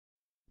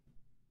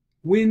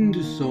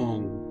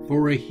Windsong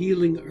for a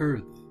Healing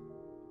Earth.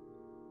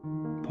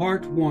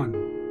 Part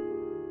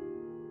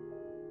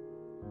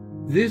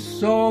 1. This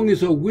song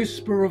is a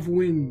whisper of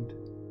wind,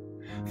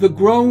 the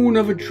groan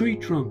of a tree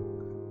trunk,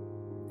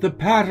 the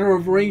patter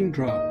of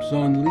raindrops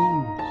on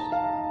leaves,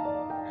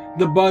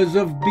 the buzz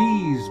of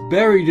bees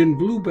buried in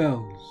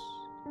bluebells,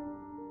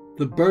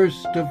 the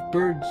burst of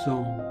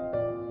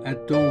birdsong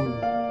at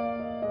dawn,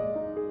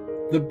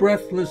 the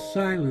breathless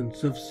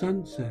silence of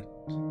sunset,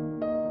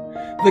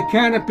 the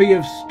canopy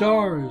of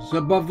stars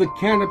above the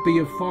canopy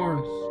of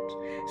forest,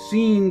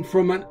 seen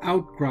from an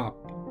outcrop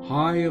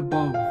high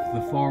above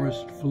the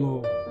forest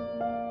floor.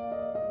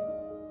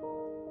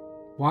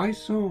 Why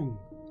song?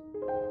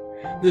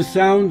 The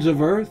sounds of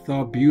earth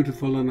are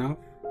beautiful enough.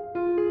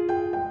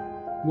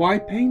 Why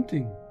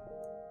painting?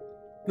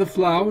 The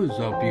flowers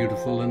are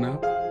beautiful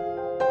enough.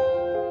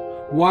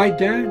 Why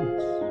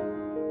dance?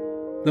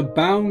 The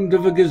bound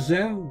of a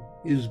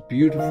gazelle is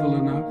beautiful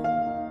enough.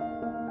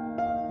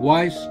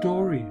 Why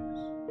stories?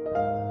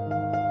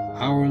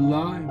 Our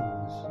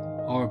lives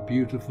are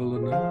beautiful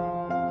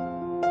enough.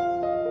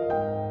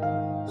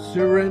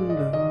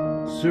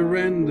 Surrender,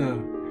 surrender,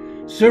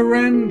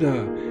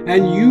 surrender,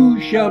 and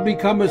you shall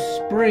become a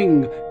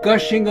spring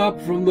gushing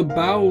up from the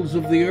bowels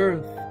of the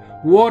earth,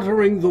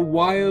 watering the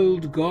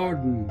wild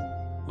garden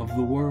of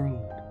the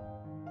world.